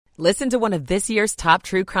Listen to one of this year's top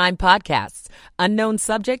true crime podcasts. Unknown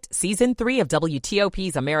Subject, Season 3 of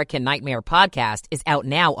WTOP's American Nightmare podcast is out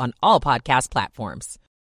now on all podcast platforms.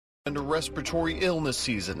 Under respiratory illness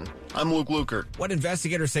season. I'm Luke Lukert. What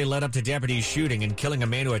investigators say led up to deputies shooting and killing a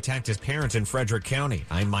man who attacked his parents in Frederick County.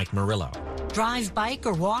 I'm Mike Murillo. Drive, bike,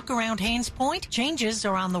 or walk around Haynes Point? Changes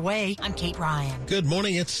are on the way. I'm Kate Ryan. Good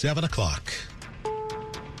morning. It's 7 o'clock.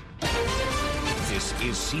 This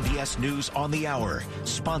is CBS News on the Hour,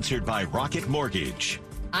 sponsored by Rocket Mortgage.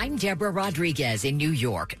 I'm Deborah Rodriguez in New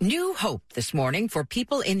York. New hope this morning for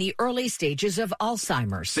people in the early stages of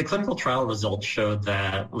Alzheimer's. The clinical trial results showed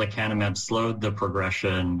that lecanemab slowed the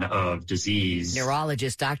progression of disease.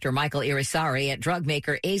 Neurologist Dr. Michael Irisari at drug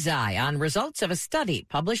maker Eisai on results of a study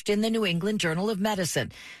published in the New England Journal of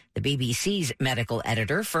Medicine. The BBC's medical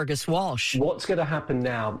editor, Fergus Walsh. What's going to happen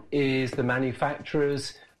now is the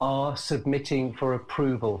manufacturers are submitting for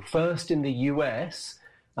approval first in the US,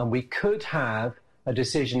 and we could have a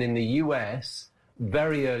decision in the US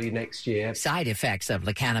very early next year. Side effects of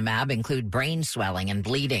lecanemab include brain swelling and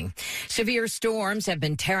bleeding. Severe storms have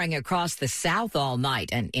been tearing across the south all night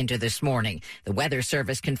and into this morning. The Weather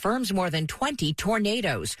Service confirms more than 20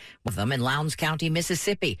 tornadoes, one of them in Lowndes County,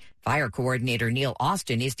 Mississippi. Fire coordinator Neil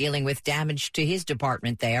Austin is dealing with damage to his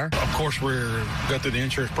department there. Of course, we're going through the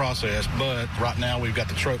insurance process, but right now we've got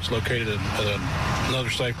the trucks located at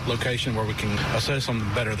another safe location where we can assess them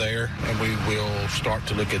better there, and we will start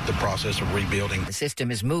to look at the process of rebuilding. The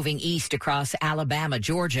system is moving east across Alabama,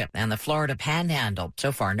 Georgia, and the Florida Panhandle.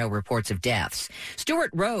 So far, no reports of deaths.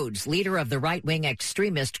 Stuart Rhodes, leader of the right-wing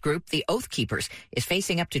extremist group, the Oath Keepers, is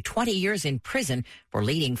facing up to 20 years in prison for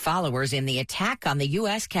leading followers in the attack on the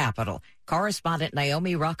U.S. Capitol. Correspondent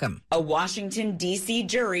Naomi Ruckham. A Washington, D.C.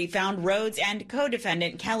 jury found Rhodes and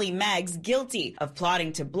co-defendant Kelly Meggs guilty of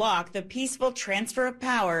plotting to block the peaceful transfer of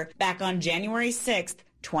power back on January 6th,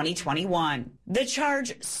 2021. The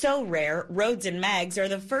charge so rare, Rhodes and Meggs are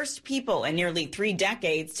the first people in nearly 3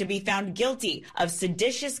 decades to be found guilty of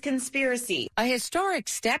seditious conspiracy. A historic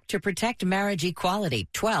step to protect marriage equality.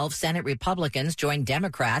 12 Senate Republicans joined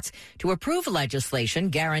Democrats to approve legislation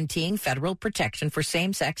guaranteeing federal protection for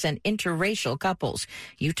same-sex and interracial couples.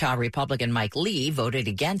 Utah Republican Mike Lee voted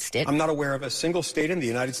against it. I'm not aware of a single state in the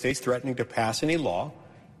United States threatening to pass any law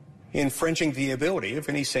infringing the ability of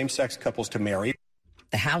any same-sex couples to marry.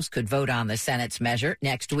 The House could vote on the Senate's measure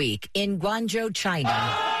next week. In Guangzhou,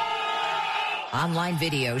 China, online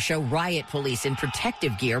videos show riot police in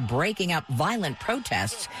protective gear breaking up violent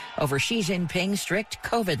protests over Xi Jinping's strict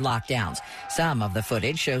COVID lockdowns. Some of the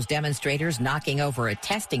footage shows demonstrators knocking over a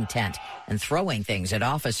testing tent and throwing things at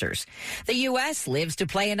officers. The U.S. lives to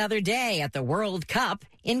play another day at the World Cup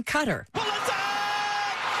in Qatar.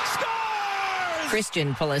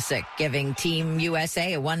 Christian Pulisic giving Team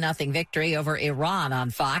USA a 1-0 victory over Iran on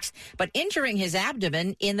Fox, but injuring his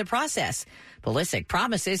abdomen in the process. Pulisic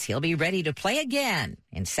promises he'll be ready to play again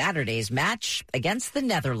in Saturday's match against the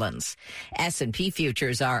Netherlands. S&P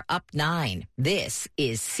futures are up 9. This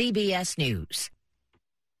is CBS News.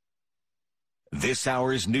 This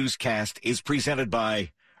hour's newscast is presented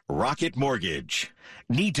by Rocket Mortgage.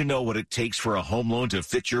 Need to know what it takes for a home loan to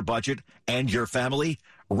fit your budget and your family?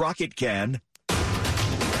 Rocket can.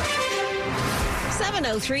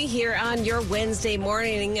 7:03 here on your Wednesday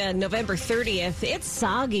morning, November 30th. It's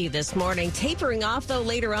soggy this morning. Tapering off, though,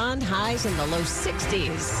 later on. Highs in the low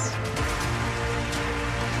 60s.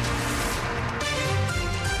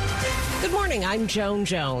 Good morning. I'm Joan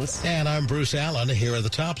Jones. And I'm Bruce Allen. Here are the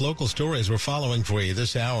top local stories we're following for you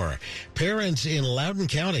this hour. Parents in Loudoun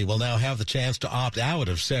County will now have the chance to opt out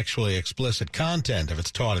of sexually explicit content if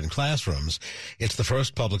it's taught in classrooms. It's the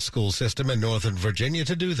first public school system in Northern Virginia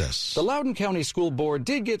to do this. The Loudoun County School Board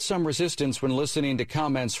did get some resistance when listening to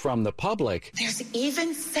comments from the public. There's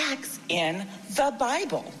even sex in the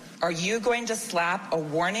Bible. Are you going to slap a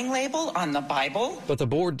warning label on the Bible? But the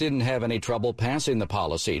board didn't have any trouble passing the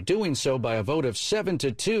policy, doing so by a vote of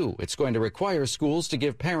 7-2. It's going to require schools to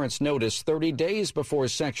give parents notice 30 days before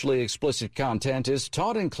sexually explicit content is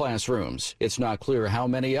taught in classrooms. It's not clear how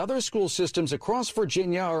many other school systems across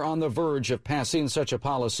Virginia are on the verge of passing such a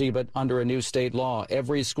policy, but under a new state law,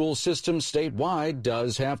 every school system statewide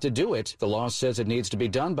does have to do it. The law says it needs to be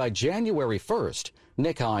done by January 1st.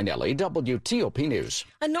 Nick Einelli, WTOP News.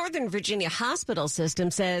 A Northern Virginia hospital system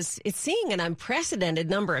says it's seeing an unprecedented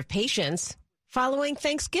number of patients following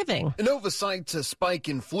Thanksgiving. Inova cites a spike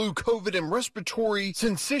in flu, COVID, and respiratory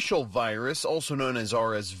syncytial virus, also known as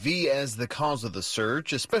RSV, as the cause of the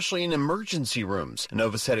surge, especially in emergency rooms.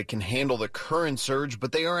 Inova said it can handle the current surge,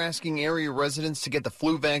 but they are asking area residents to get the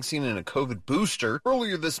flu vaccine and a COVID booster.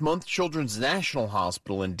 Earlier this month, Children's National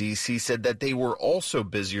Hospital in D.C. said that they were also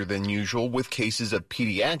busier than usual with cases of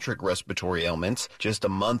pediatric respiratory ailments. Just a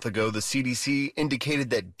month ago, the CDC indicated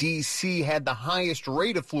that D.C. had the highest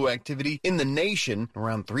rate of flu activity in the nation.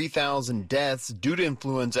 Around 3,000 deaths due to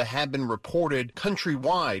influenza have been reported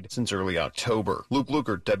countrywide since early October. Luke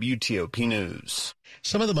Lukert, WTOP News.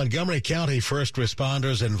 Some of the Montgomery County first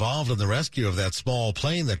responders involved in the rescue of that small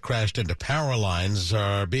plane that crashed into power lines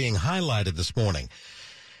are being highlighted this morning.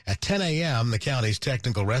 At 10 a.m., the county's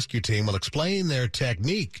technical rescue team will explain their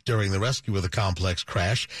technique during the rescue of the complex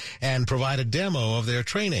crash and provide a demo of their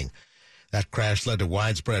training. That crash led to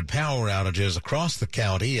widespread power outages across the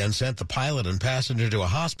county and sent the pilot and passenger to a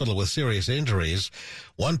hospital with serious injuries.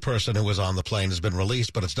 One person who was on the plane has been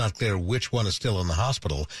released, but it's not clear which one is still in the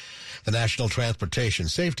hospital. The National Transportation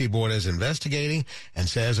Safety Board is investigating and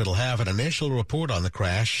says it'll have an initial report on the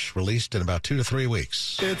crash released in about 2 to 3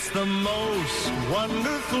 weeks. It's the most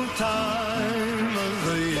wonderful time of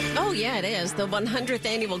the year. Oh, yeah, it is. The 100th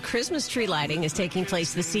annual Christmas tree lighting is taking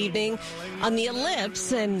place this evening on the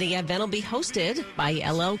Ellipse, and the event will be hosted by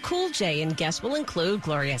LL Cool J, and guests will include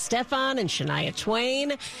Gloria Estefan and Shania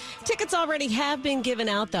Twain. Tickets already have been given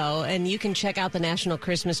out, though, and you can check out the National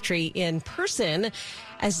Christmas Tree in person,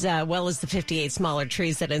 as well as the 58 smaller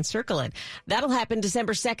trees that encircle it. That'll happen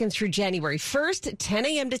December 2nd through January 1st, 10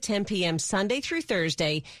 a.m. to 10 p.m. Sunday through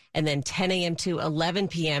Thursday, and then 10 a.m. to 11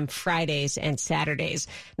 p.m. Fridays and Saturdays.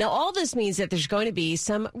 Now, all this means that there's going to be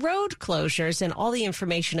some road closures, and all the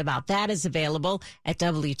information about that is available at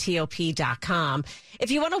WTOP.com.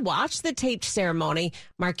 If you want to watch the taped ceremony,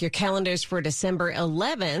 mark your calendars for December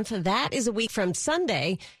 11th. That is a week from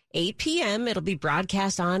Sunday, 8 p.m. It'll be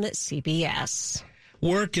broadcast on CBS.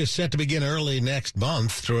 Work is set to begin early next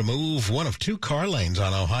month to remove one of 2 car lanes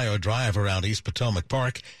on Ohio Drive around East Potomac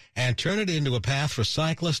Park and turn it into a path for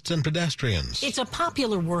cyclists and pedestrians. It's a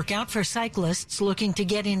popular workout for cyclists looking to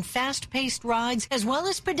get in fast-paced rides, as well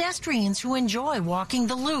as pedestrians who enjoy walking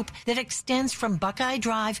the loop that extends from Buckeye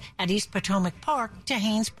Drive at East Potomac Park to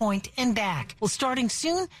Haynes Point and back. Well, starting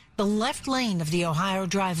soon, the left lane of the Ohio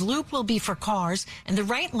Drive loop will be for cars, and the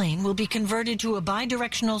right lane will be converted to a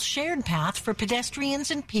bidirectional shared path for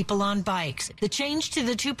pedestrians and people on bikes. The change to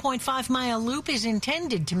the 2.5-mile loop is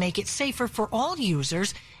intended to make it safer for all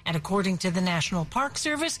users, and according to the National Park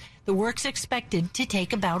Service, the work's expected to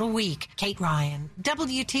take about a week. Kate Ryan,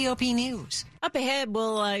 WTOP News. Up ahead,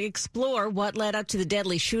 we'll explore what led up to the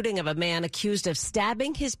deadly shooting of a man accused of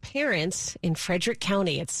stabbing his parents in Frederick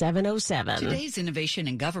County at 7:07. Today's Innovation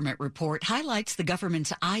in Government report highlights the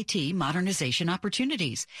government's IT modernization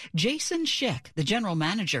opportunities. Jason Schick, the general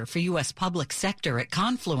manager for U.S. Public Sector at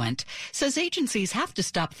Confluent, says agencies have to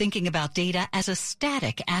stop thinking about data as a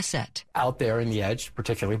static asset. Out there in the edge,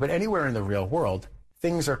 particularly, but anywhere in the real world,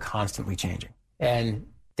 things are constantly changing. And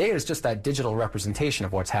data is just that digital representation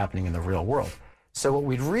of what's happening in the real world. So what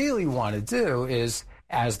we'd really want to do is,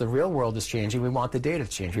 as the real world is changing, we want the data to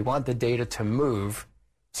change. We want the data to move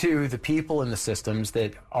to the people and the systems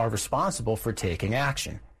that are responsible for taking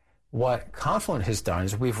action. What Confluent has done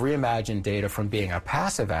is we've reimagined data from being a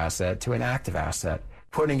passive asset to an active asset,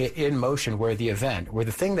 putting it in motion where the event, where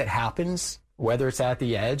the thing that happens, whether it's at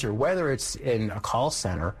the edge or whether it's in a call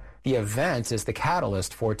center, the event is the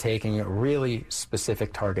catalyst for taking really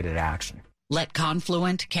specific targeted action. Let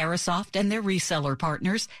Confluent, Carahsoft, and their reseller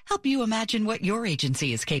partners help you imagine what your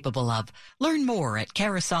agency is capable of. Learn more at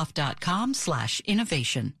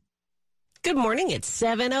carahsoft.com/innovation. Good morning. It's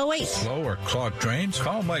 7:08. Slow or clogged drains?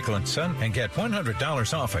 Call Michael & Son and get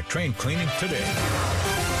 $100 off at drain cleaning today.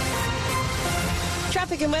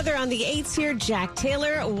 Traffic and weather on the 8s here. Jack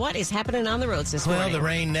Taylor, what is happening on the roads this morning? Well, the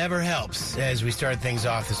rain never helps as we start things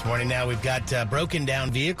off this morning. Now, we've got broken down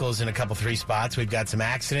vehicles in a couple, 3 spots. We've got some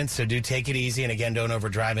accidents, so do take it easy. And again, don't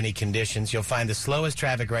overdrive any conditions. You'll find the slowest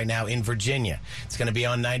traffic right now in Virginia. It's going to be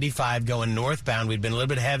on 95 going northbound. We've been a little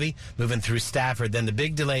bit heavy moving through Stafford. Then the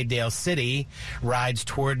big delay, Dale City, rides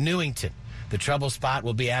toward Newington. The trouble spot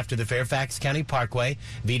will be after the Fairfax County Parkway.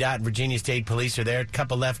 VDOT and Virginia State Police are there. A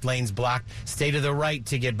couple left lanes blocked. Stay to the right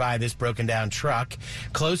to get by this broken down truck.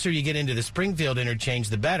 Closer you get into the Springfield interchange,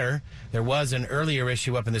 the better. There was an earlier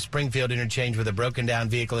issue up in the Springfield interchange with a broken down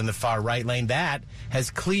vehicle in the far right lane. That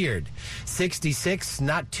has cleared. 66,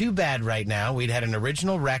 not too bad right now. We'd had an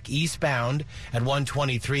original wreck eastbound at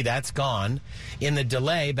 123. That's gone. In the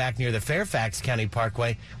delay back near the Fairfax County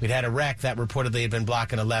Parkway, we'd had a wreck that reportedly had been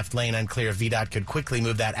blocking a left lane. Unclear if VDOT could quickly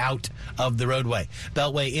move that out of the roadway.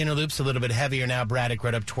 Beltway inner loops a little bit heavier now. Braddock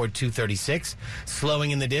Road up toward 236.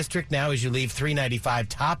 Slowing in the district now as you leave 395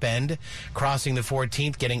 top end, crossing the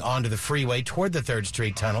 14th, getting onto the freeway toward the 3rd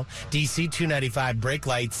Street Tunnel. DC 295 brake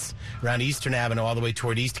lights around Eastern Avenue all the way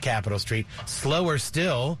toward East Capitol Street. Slower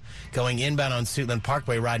still going inbound on Suitland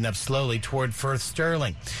Parkway, riding up slowly toward Firth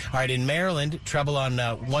Sterling. All right, in Maryland, trouble on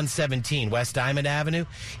 117 West Diamond Avenue.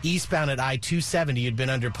 Eastbound at I-270, you'd been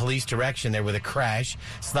under police direction there with a crash.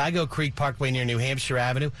 Sligo Creek Parkway near New Hampshire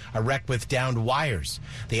Avenue, a wreck with downed wires.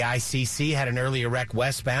 The ICC had an earlier wreck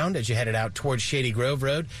westbound as you headed out towards Shady Grove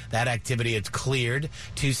Road. That activity is cleared.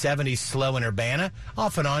 270 slow in Urbana,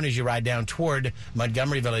 off and on as you ride down toward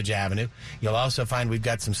Montgomery Village Avenue. You'll also find we've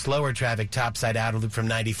got some slower traffic topside outer loop from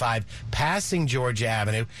 95 passing Georgia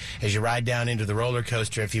Avenue as you ride down into the roller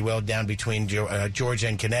coaster, if you will, down between Georgia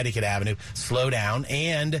and Connecticut Avenue. Slow down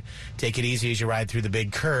and take it easy as you ride through the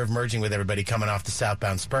big curve, merging with everybody coming off the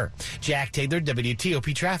southbound spur. Jack Taylor,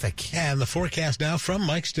 WTOP Traffic. And the forecast now from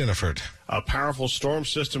Mike Stiniford. A powerful storm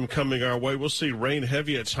system coming our way. We'll see rain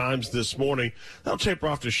heavy at times this morning. That'll taper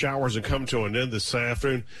off to showers and come to an end this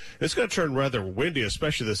afternoon. It's going to turn rather windy,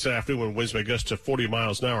 especially this afternoon when winds may gust to 40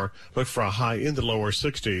 miles an hour. Look for a high in the lower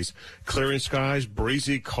 60s. Clearing skies,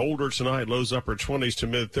 breezy, colder tonight. Lows upper 20s to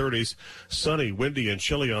mid 30s. Sunny, windy, and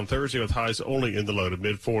chilly on Thursday with highs only in the low to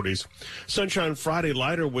mid 40s. Sunshine Friday,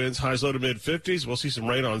 lighter winds, highs low to mid 50s. We'll see some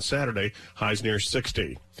rain on Saturday, highs near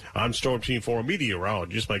 60. I'm Storm Team 4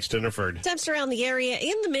 meteorologist Mike Stiniford. Temps around the area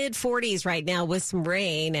in the mid-40s right now with some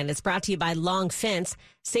rain, and it's brought to you by Long Fence.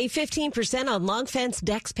 Save 15% on Long Fence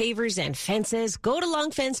decks, pavers, and fences. Go to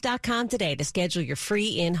longfence.com today to schedule your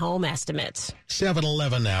free in-home estimate.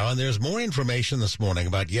 7:11 now, and there's more information this morning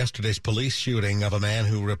about yesterday's police shooting of a man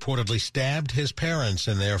who reportedly stabbed his parents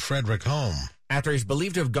in their Frederick home. After he's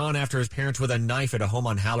believed to have gone after his parents with a knife at a home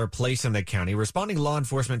on Haller Place in the county, responding law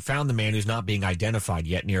enforcement found the man who's not being identified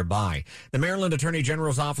yet nearby. The Maryland Attorney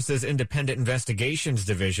General's Office's Independent Investigations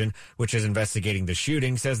Division, which is investigating the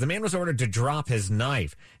shooting, says the man was ordered to drop his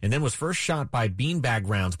knife and then was first shot by beanbag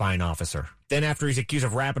rounds by an officer. Then after he's accused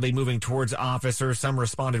of rapidly moving towards officers, some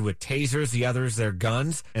responded with tasers, the others their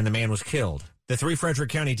guns, and the man was killed. The 3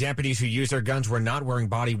 Frederick County deputies who used their guns were not wearing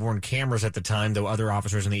body-worn cameras at the time, though other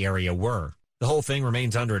officers in the area were. The whole thing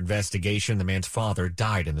remains under investigation. The man's father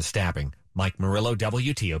died in the stabbing. Mike Murillo,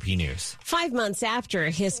 WTOP News. 5 months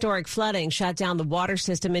after historic flooding shut down the water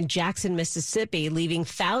system in Jackson, Mississippi, leaving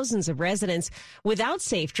thousands of residents without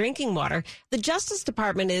safe drinking water, the Justice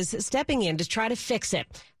Department is stepping in to try to fix it.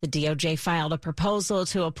 The DOJ filed a proposal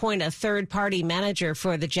to appoint a third-party manager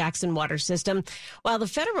for the Jackson water system, while the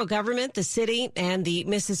federal government, the city, and the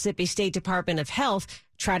Mississippi State Department of Health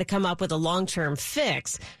try to come up with a long-term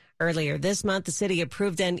fix. Earlier this month, the city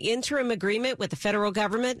approved an interim agreement with the federal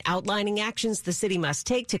government outlining actions the city must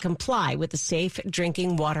take to comply with the Safe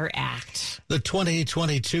Drinking Water Act. The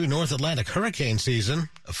 2022 North Atlantic hurricane season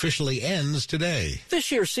officially ends today.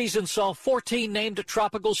 This year's season saw 14 named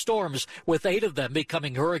tropical storms, with 8 of them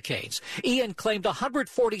becoming hurricanes. Ian claimed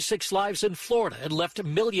 146 lives in Florida and left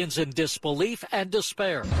millions in disbelief and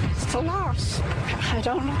despair. It's a loss. I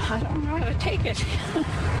don't know how to take it.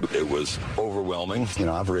 It was overwhelming. You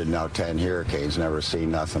know, I've ridden out 10 hurricanes, never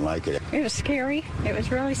seen nothing like it. It was scary. It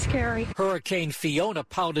was really scary. Hurricane Fiona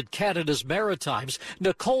pounded Canada's Maritimes.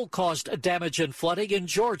 Nicole caused damage and flooding in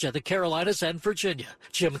Georgia, the Carolinas, and Virginia.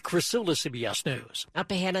 Jim Crisula, CBS News.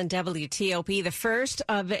 Up ahead on WTOP, the first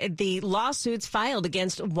of the lawsuits filed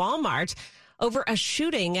against Walmart over a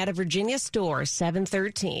shooting at a Virginia store,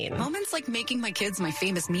 713. Moments like making my kids my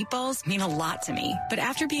famous meatballs mean a lot to me. But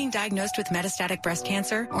after being diagnosed with metastatic breast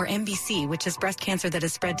cancer, or MBC, which is breast cancer that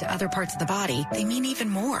has spread to other parts of the body, they mean even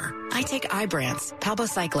more. I take Ibrance,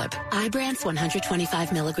 palbociclib. Ibrance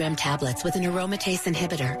 125 milligram tablets with an aromatase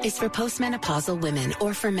inhibitor is for postmenopausal women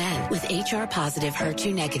or for men with HR-positive,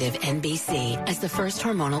 HER2-negative MBC as the first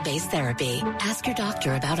hormonal-based therapy. Ask your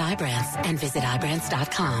doctor about Ibrance and visit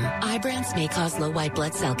Ibrance.com. Ibrance may cause low white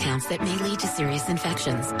blood cell counts that may lead to serious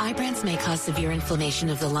infections. Ibrance may cause severe inflammation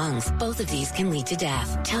of the lungs. Both of these can lead to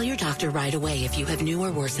death. Tell your doctor right away if you have new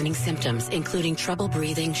or worsening symptoms, including trouble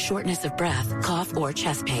breathing, shortness of breath, cough, or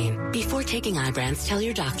chest pain. Before taking Ibrance, tell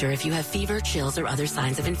your doctor if you have fever, chills, or other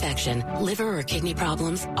signs of infection, liver or kidney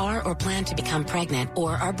problems, are or plan to become pregnant,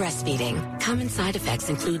 or are breastfeeding. Common side effects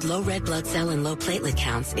include low red blood cell and low platelet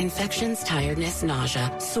counts, infections, tiredness,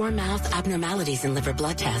 nausea, sore mouth, abnormalities in liver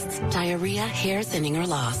blood tests, diarrhea, hair thinning or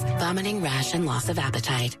loss, vomiting, rash, and loss of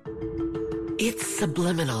appetite. It's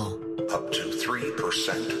subliminal. Up to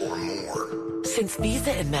 3% or more. Since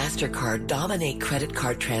Visa and MasterCard dominate credit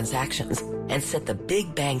card transactions and set the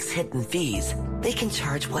big banks' hidden fees, they can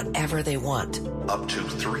charge whatever they want. Up to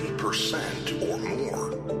 3% or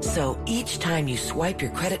more. So each time you swipe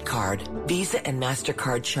your credit card, Visa and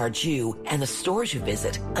MasterCard charge you and the stores you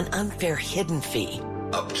visit an unfair hidden fee.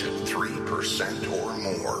 Up to 3% or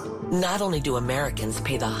more. Not only do Americans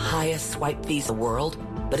pay the highest swipe fees in the world,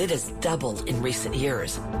 but it has doubled in recent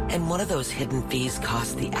years. And one of those hidden fees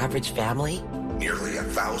costs the average family nearly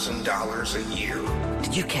 $1,000 a year.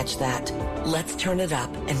 Did you catch that? Let's turn it up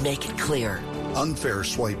and make it clear. Unfair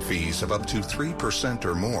swipe fees of up to 3%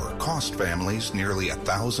 or more cost families nearly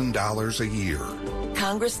 $1,000 a year.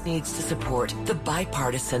 Congress needs to support the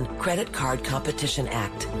Bipartisan Credit Card Competition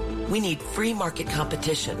Act. We need free market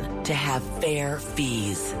competition to have fair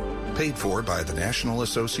fees. Paid for by the National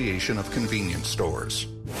Association of Convenience Stores.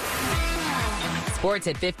 Sports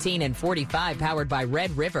at 15 and 45, powered by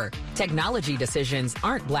Red River. Technology decisions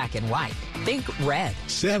aren't black and white. Think red.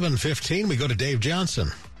 7:15, we go to Dave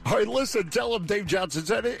Johnson. All right, listen, tell him Dave Johnson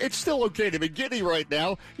said it's still okay to be giddy right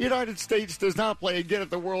now. United States does not play again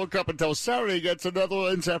at the World Cup until Saturday against the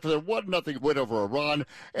Netherlands after their 1-0 win over Iran.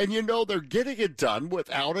 And they're getting it done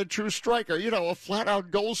without a true striker, a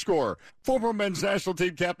flat-out goal scorer. Former men's national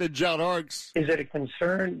team captain John Arks. Is it a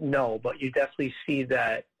concern? No, but you definitely see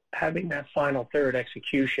that having that final third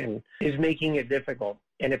execution is making it difficult.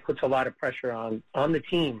 And it puts a lot of pressure on the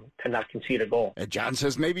team to not concede a goal. And John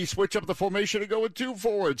says maybe switch up the formation and go with two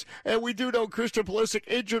forwards. And we do know Christian Pulisic,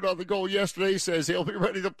 injured on the goal yesterday, says he'll be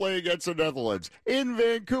ready to play against the Netherlands. In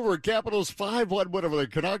Vancouver, Capitals 5-1 win over the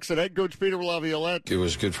Canucks and head coach Peter Laviolette. It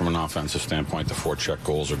was good from an offensive standpoint. The forecheck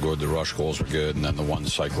goals are good. The rush goals are good. And then the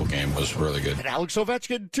one-cycle game was really good. And Alex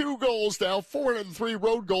Ovechkin, 2 goals now, 403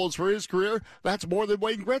 road goals for his career. That's more than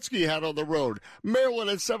Wayne Gretzky had on the road.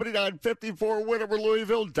 Maryland at 79-54 win over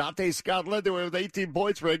Louisville. Dante Scott led the way with 18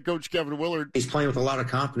 points for head coach Kevin Willard. He's playing with a lot of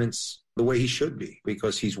confidence the way he should be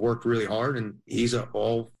because he's worked really hard and he's an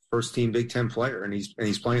all first-team Big Ten player, and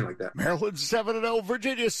he's playing like that. Maryland 7-0,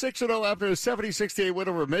 Virginia 6-0 after a 70-68 win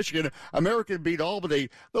over Michigan. American beat Albany.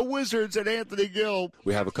 The Wizards and Anthony Gill.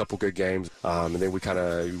 We have a couple good games, and then we kind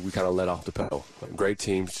of let off the pedal. Great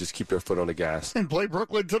teams just keep their foot on the gas. And play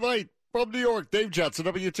Brooklyn tonight. From New York, Dave Johnson,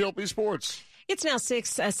 WTOP Sports. It's now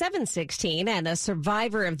 7:16, and a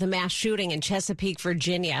survivor of the mass shooting in Chesapeake,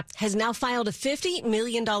 Virginia, has now filed a $50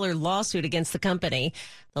 million lawsuit against the company.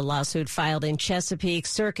 The lawsuit filed in Chesapeake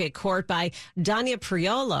Circuit Court by Danya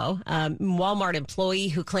Priolo, a Walmart employee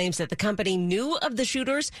who claims that the company knew of the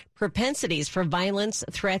shooter's propensities for violence,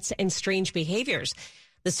 threats, and strange behaviors.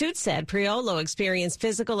 The suit said Priolo experienced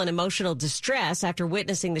physical and emotional distress after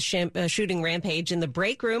witnessing the shooting rampage in the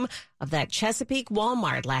break room of that Chesapeake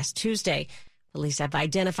Walmart last Tuesday. Police have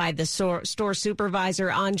identified the store supervisor,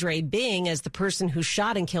 Andre Bing, as the person who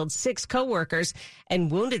shot and killed 6 coworkers and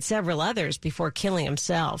wounded several others before killing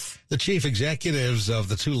himself. The chief executives of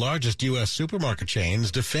the 2 largest U.S. supermarket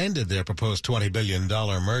chains defended their proposed $20 billion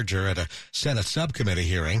merger at a Senate subcommittee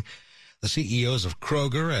hearing. The CEOs of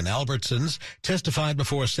Kroger and Albertsons testified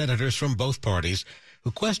before senators from both parties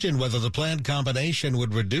who questioned whether the planned combination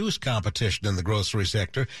would reduce competition in the grocery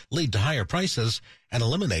sector, lead to higher prices, and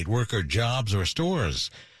eliminate worker jobs or stores.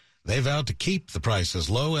 They vowed to keep the prices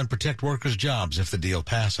low and protect workers' jobs if the deal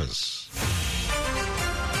passes.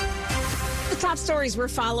 The top stories we're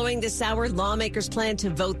following this hour. Lawmakers plan to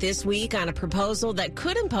vote this week on a proposal that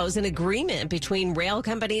could impose an agreement between rail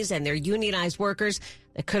companies and their unionized workers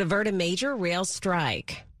that could avert a major rail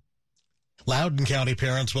strike. Loudoun County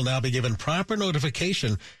parents will now be given proper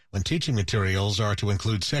notification when teaching materials are to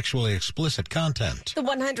include sexually explicit content. The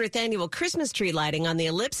 100th annual Christmas tree lighting on the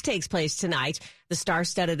Ellipse takes place tonight. The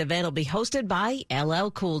star-studded event will be hosted by LL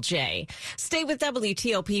Cool J. Stay with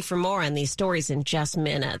WTOP for more on these stories in just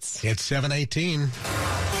minutes. It's 7:18.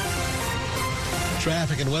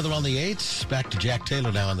 Traffic and weather on the 8s. Back to Jack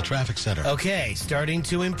Taylor now on the traffic center. Okay, starting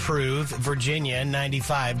to improve. Virginia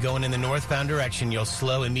 95 going in the northbound direction. You'll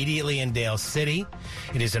slow immediately in Dale City.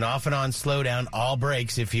 It is an off and on slowdown, all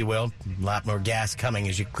brakes, if you will. A lot more gas coming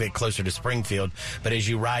as you get closer to Springfield. But as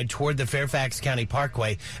you ride toward the Fairfax County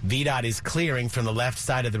Parkway, VDOT is clearing from the left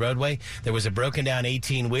side of the roadway. There was a broken down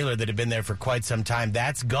 18-wheeler that had been there for quite some time.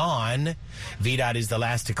 That's gone. VDOT is the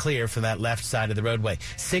last to clear from that left side of the roadway.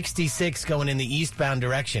 66 going in the eastbound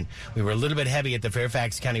direction. We were a little bit heavy at the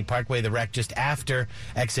Fairfax County Parkway. The wreck just after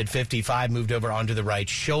exit 55 moved over onto the right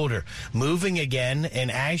shoulder. Moving again in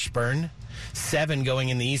Ashburn. 7 going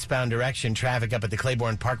in the eastbound direction. Traffic up at the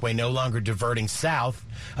Claiborne Parkway no longer diverting south.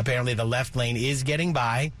 Apparently the left lane is getting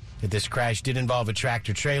by. But this crash did involve a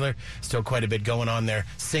tractor trailer. Still quite a bit going on there.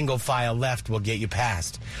 Single file left will get you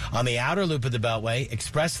past. On the outer loop of the Beltway,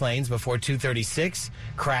 express lanes before 236,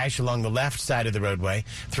 crash along the left side of the roadway.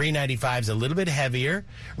 395's a little bit heavier,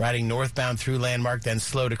 riding northbound through Landmark, then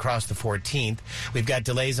slowed across the 14th. We've got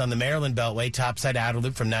delays on the Maryland Beltway, topside outer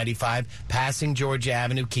loop from 95, passing Georgia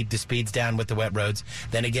Avenue. Keep the speeds down with the wet roads.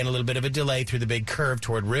 Then again, a little bit of a delay through the big curve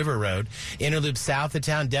toward River Road. Inner loop south of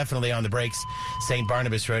town, definitely on the brakes. St.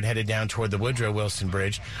 Barnabas Road headed down toward the Woodrow Wilson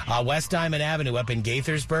Bridge. West Diamond Avenue up in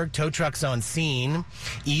Gaithersburg, tow trucks on scene.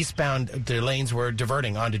 Eastbound, their lanes were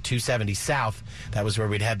diverting onto 270 south. That was where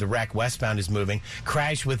we'd had the wreck. Westbound is moving.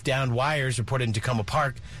 Crash with downed wires reported in Tacoma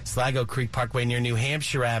Park, Sligo Creek Parkway near New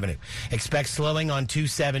Hampshire Avenue. Expect slowing on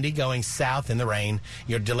 270 going south in the rain.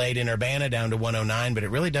 You're delayed in Urbana down to 109, but it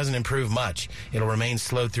really doesn't improve much. It'll remain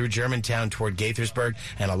slow through Germantown toward Gaithersburg,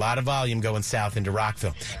 and a lot of volume going south into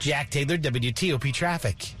Rockville. Jack Taylor, WTOP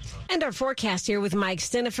Traffic. And our forecast here with Mike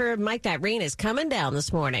Stenifer. Mike, that rain is coming down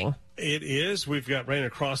this morning. It is. We've got rain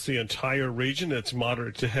across the entire region. It's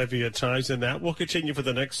moderate to heavy at times, and that will continue for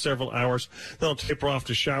the next several hours. They'll taper off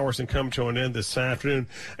to showers and come to an end this afternoon.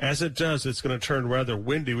 As it does, it's going to turn rather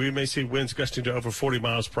windy. We may see winds gusting to over 40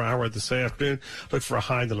 miles per hour this afternoon. Look for a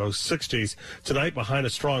high in the low 60s. Tonight, behind a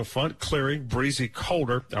strong front, clearing, breezy,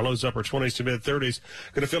 colder. Our lows upper 20s to mid-30s.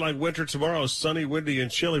 Going to feel like winter tomorrow. Sunny, windy, and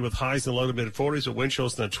chilly with highs in the low to mid-40s with wind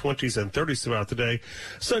chills in the 20s and 30s throughout the day.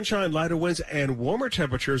 Sunshine, lighter winds, and warmer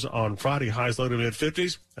temperatures on Friday, highs low to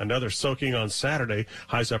mid-50s. Another soaking on Saturday,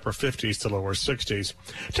 highs upper 50s to lower 60s.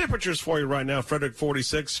 Temperatures for you right now, Frederick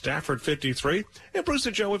 46, Stafford 53, and Bruce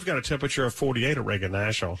and Joe, we've got a temperature of 48 at Reagan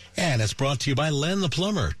National. And it's brought to you by Len the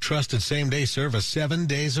Plumber. Trusted same-day service 7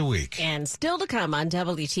 days a week. And still to come on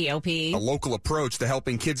WTOP. A local approach to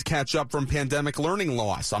helping kids catch up from pandemic learning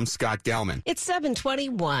loss. I'm Scott Gelman. It's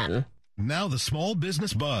 7:21. Now the Small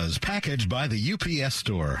Business Buzz, packaged by the UPS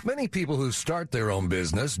Store. Many people who start their own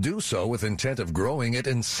business do so with intent of growing it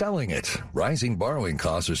and selling it. Rising borrowing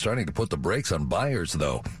costs are starting to put the brakes on buyers,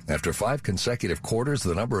 though. After 5 consecutive quarters,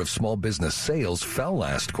 the number of small business sales fell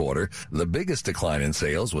last quarter. The biggest decline in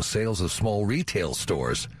sales was sales of small retail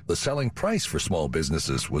stores. The selling price for small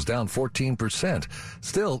businesses was down 14%.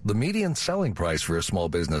 Still, the median selling price for a small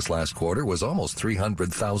business last quarter was almost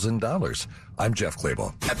 $300,000. I'm Jeff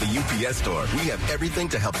Claiborne. At the UPS Store, we have everything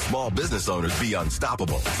to help small business owners be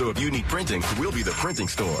unstoppable. So if you need printing, we'll be the printing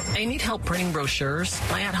store. I need help printing brochures.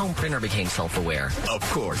 My at-home printer became self-aware. Of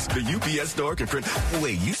course, the UPS Store can print.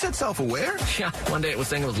 Wait, you said self-aware? Yeah, one day it was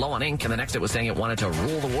saying it was low on ink, and the next it was saying it wanted to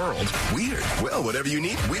rule the world. Weird. Well, whatever you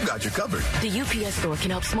need, we've got you covered. The UPS Store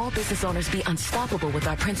can help small business owners be unstoppable with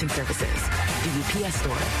our printing services. The UPS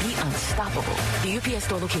Store. Be unstoppable. The UPS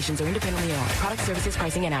Store locations are independently owned. Product, services,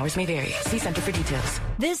 pricing, and hours may vary. See Center for details.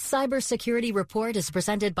 This cybersecurity report is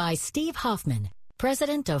presented by Steve Hoffman,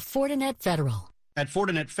 president of Fortinet Federal. At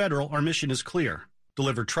Fortinet Federal, our mission is clear.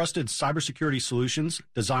 Deliver trusted cybersecurity solutions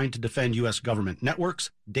designed to defend U.S. government networks,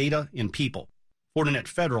 data, and people. Fortinet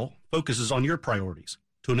Federal focuses on your priorities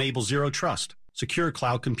to enable zero trust, secure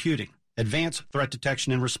cloud computing, advance threat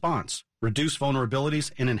detection and response, reduce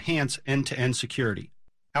vulnerabilities, and enhance end-to-end security.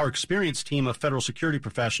 Our experienced team of federal security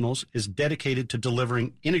professionals is dedicated to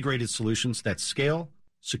delivering integrated solutions that scale,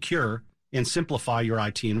 secure, and simplify your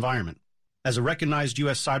IT environment. As a recognized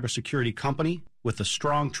U.S. cybersecurity company with a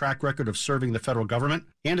strong track record of serving the federal government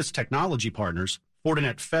and its technology partners,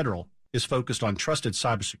 Fortinet Federal is focused on trusted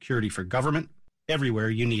cybersecurity for government everywhere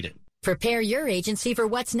you need it. Prepare your agency for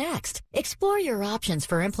what's next. Explore your options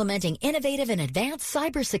for implementing innovative and advanced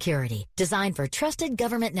cybersecurity designed for trusted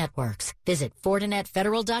government networks. Visit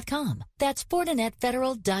FortinetFederal.com. That's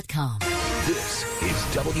FortinetFederal.com. This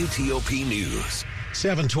is WTOP News.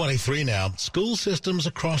 7:23 now. School systems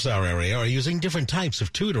across our area are using different types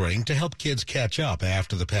of tutoring to help kids catch up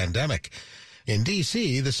after the pandemic. In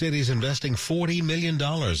D.C., the city's investing $40 million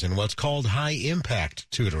in what's called high-impact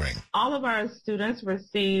tutoring. All of our students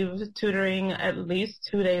receive tutoring at least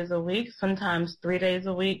 2 days a week, sometimes 3 days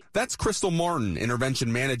a week. That's Crystal Martin,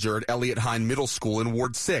 intervention manager at Elliott Hine Middle School in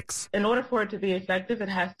Ward 6. In order for it to be effective, it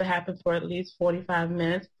has to happen for at least 45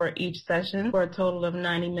 minutes for each session, for a total of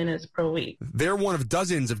 90 minutes per week. They're one of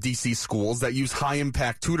dozens of D.C. schools that use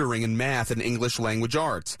high-impact tutoring in math and English language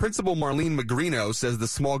arts. Principal Marlene Magrino says the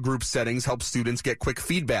small group settings help students get quick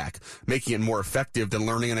feedback, making it more effective than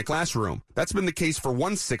learning in a classroom. That's been the case for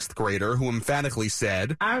one sixth grader who emphatically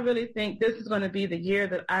said, I really think this is going to be the year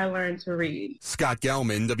that I learn to read. Scott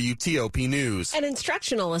Gelman, WTOP News. An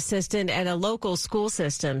instructional assistant at a local school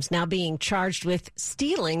system's now being charged with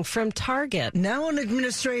stealing from Target. Now on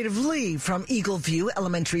administrative leave from Eagle View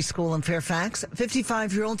Elementary School in Fairfax,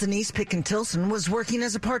 55-year-old Denise Pitkin-Tilson was working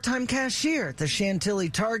as a part-time cashier at the Chantilly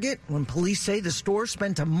Target when police say the store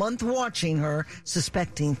spent a month watching her,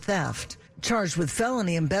 suspecting theft. Charged with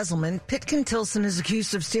felony embezzlement, Pitkin-Tilson is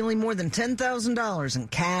accused of stealing more than $10,000 in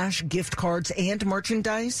cash, gift cards, and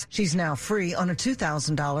merchandise. She's now free on a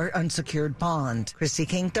 $2,000 unsecured bond. Christy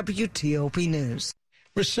King, WTOP News.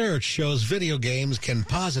 Research shows video games can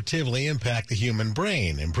positively impact the human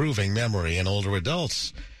brain, improving memory in older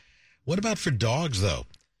adults. What about for dogs, though?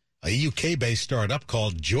 A UK-based startup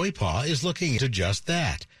called Joypaw is looking into just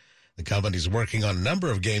that. The company's working on a number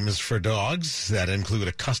of games for dogs that include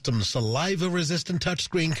a custom saliva-resistant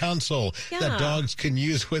touchscreen console that dogs can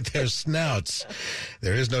use with their snouts.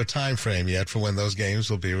 There is no time frame yet for when those games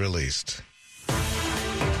will be released.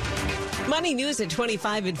 Money News at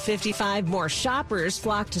 25 and 55. More shoppers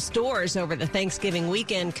flock to stores over the Thanksgiving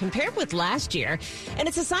weekend compared with last year. And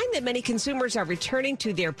it's a sign that many consumers are returning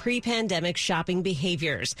to their pre-pandemic shopping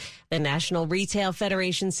behaviors. The National Retail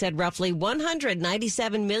Federation said roughly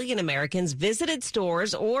 197 million Americans visited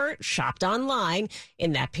stores or shopped online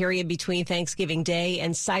in that period between Thanksgiving Day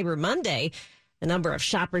and Cyber Monday. The number of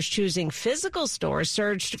shoppers choosing physical stores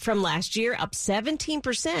surged from last year, up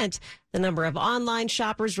 17%. The number of online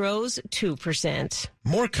shoppers rose 2%.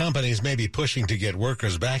 More companies may be pushing to get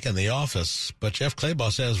workers back in the office, but Jeff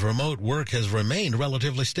Claybaugh says remote work has remained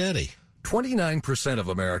relatively steady. 29% of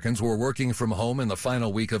Americans were working from home in the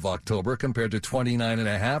final week of October compared to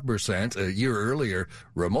 29.5% a year earlier.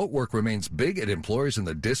 Remote work remains big at employers in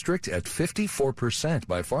the district at 54%,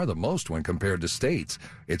 by far the most when compared to states.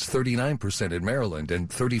 It's 39% in Maryland and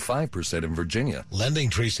 35% in Virginia.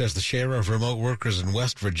 LendingTree says the share of remote workers in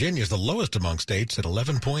West Virginia is the lowest among states at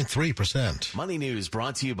 11.3%. Money News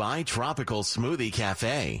brought to you by Tropical Smoothie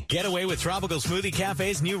Cafe. Get away with Tropical Smoothie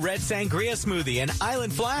Cafe's new Red Sangria Smoothie and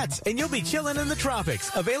Island Flats, and you'll be chilling in the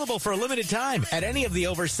tropics. Available for a limited time at any of the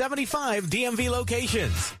over 75 DMV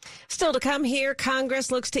locations. Still to come here,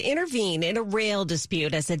 Congress looks to intervene in a rail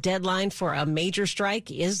dispute as a deadline for a major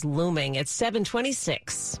strike is looming. It's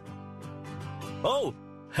 7:26. Oh,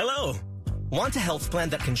 hello. Want a health plan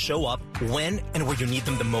that can show up when and where you need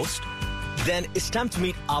them the most? Then it's time to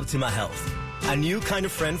meet Optima Health, a new kind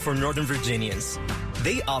of friend for Northern Virginians.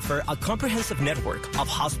 They offer a comprehensive network of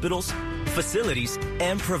hospitals, facilities,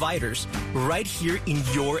 and providers right here in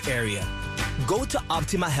your area. Go to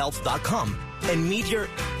OptimaHealth.com and meet your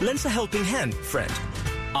lends a helping hand friend.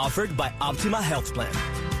 Offered by Optima Health Plan.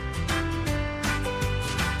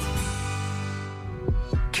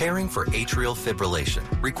 Caring for atrial fibrillation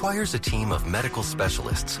requires a team of medical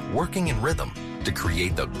specialists working in rhythm to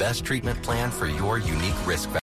create the best treatment plan for your unique risk factor.